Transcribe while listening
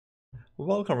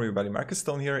Welcome everybody, Marcus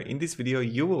Stone here. In this video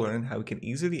you will learn how you can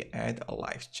easily add a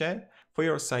live chat for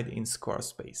your site in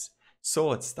Squarespace. So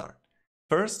let's start.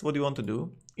 First, what you want to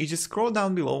do is just scroll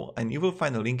down below and you will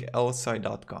find a link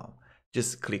lsite.com.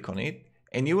 Just click on it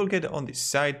and you will get on this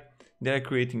site. They are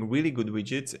creating really good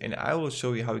widgets and I will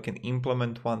show you how you can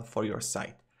implement one for your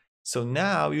site. So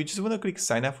now you just want to click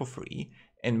sign up for free,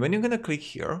 and when you're going to click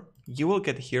here, you will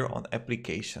get here on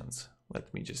applications.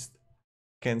 Let me just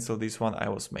cancel this one I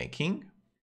was making.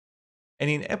 And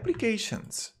in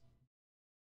applications,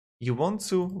 you want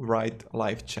to write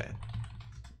live chat.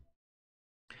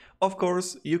 Of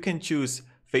course, you can choose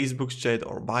Facebook chat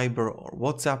or Viber or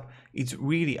WhatsApp. It's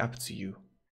really up to you.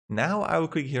 Now I will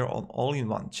click here on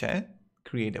all-in-one chat,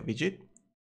 create a widget.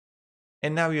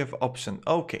 And now you have option.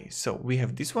 Okay, so we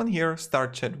have this one here,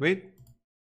 start chat with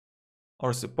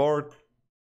or support.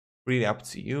 Really up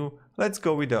to you. Let's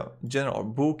go with the general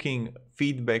booking,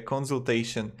 feedback,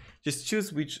 consultation. Just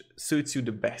choose which suits you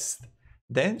the best.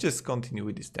 Then just continue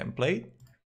with this template.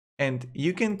 And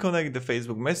you can connect the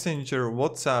Facebook Messenger,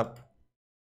 WhatsApp,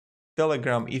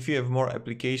 Telegram if you have more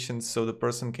applications so the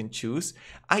person can choose.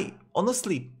 I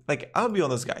honestly, I'll be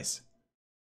honest guys,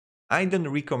 I don't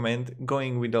recommend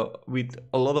going with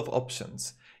a lot of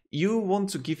options. You want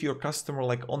to give your customer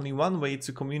only one way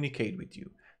to communicate with you.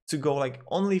 To go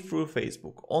only through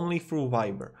Facebook, only through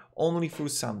Viber, only through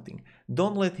something.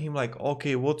 Don't let him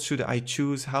okay, what should I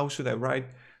choose? How should I write?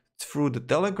 Through the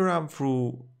Telegram,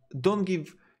 don't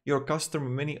give your customer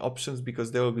many options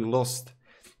because they will be lost.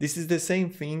 This is the same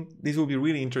thing. This will be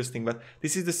really interesting, but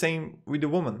this is the same with the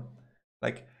woman.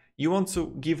 You want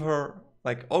to give her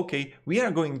okay, we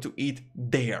are going to eat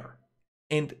there.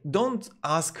 And don't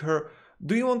ask her,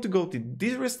 do you want to go to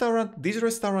this restaurant, this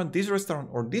restaurant, this restaurant,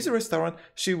 or this restaurant?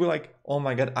 She will oh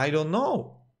my God, I don't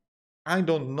know. I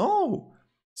don't know.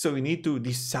 So you need to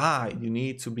decide. You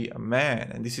need to be a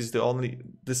man. And this is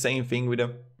the same thing with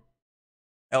the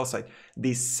L site.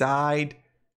 Decide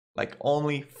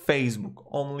only Facebook,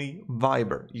 only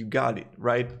Viber. You got it,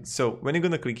 right? So when you're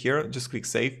going to click here, just click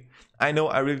save. I know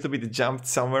I a little bit jumped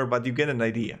somewhere, but you get an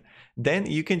idea. Then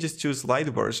you can just choose light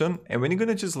version. And when you're going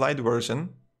to choose light version,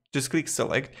 just click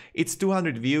select. It's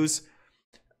 200 views,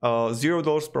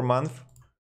 $0 per month.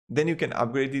 Then you can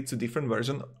upgrade it to different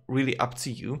version, really up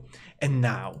to you. And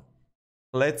now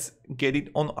let's get it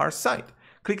on our site.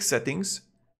 Click settings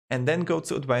and then go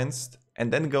to advanced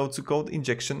and then go to code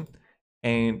injection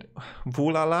and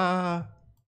voila.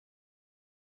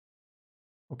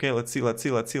 Okay, let's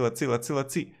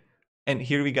see. And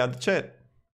here we got the chat.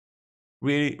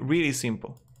 Really, really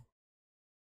simple.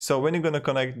 So when you're gonna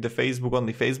connect the Facebook,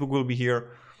 only Facebook will be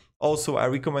here. Also, I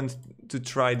recommend to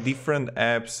try different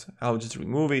apps. I'll just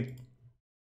remove it.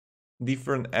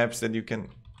 Different apps that you can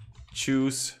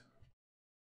choose.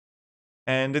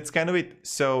 And that's kind of it.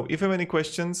 So if you have any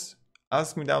questions,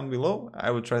 ask me down below.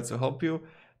 I will try to help you.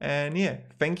 And yeah,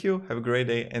 thank you. Have a great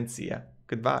day and see ya.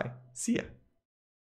 Goodbye. See ya.